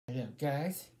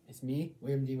guys, it's me,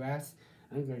 WilliamD.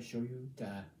 I'm going to show you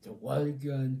the water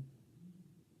gun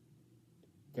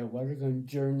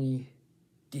journey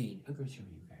game. I'm going to show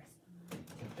you guys.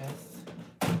 The best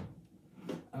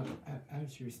I'll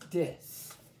choose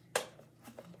this.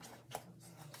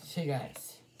 So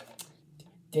guys,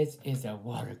 this is a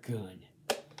water gun.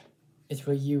 It's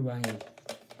for you, Ryan.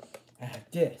 I have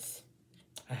this.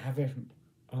 I have it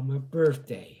on my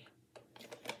birthday.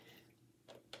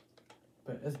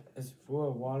 But it's full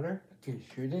of water. I can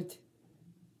shoot it.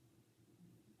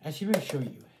 Actually, let me show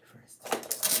you first.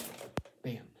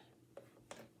 Bam.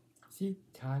 See?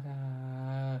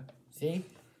 Ta-da! See?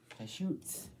 It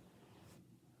shoots.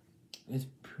 It's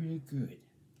pretty good.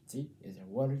 See? It's a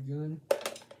water gun.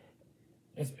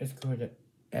 It's called an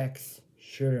X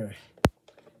shooter.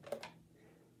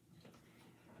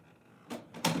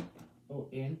 Oh,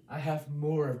 and I have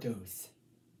more of those.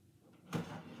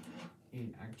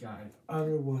 And I got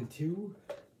other one too.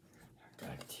 I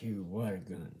got 2 water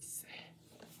guns.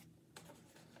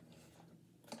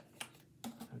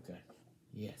 Okay,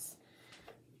 yes.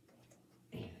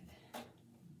 And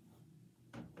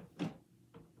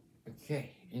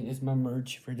okay, and it's my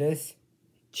merch for this.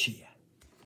 Chia.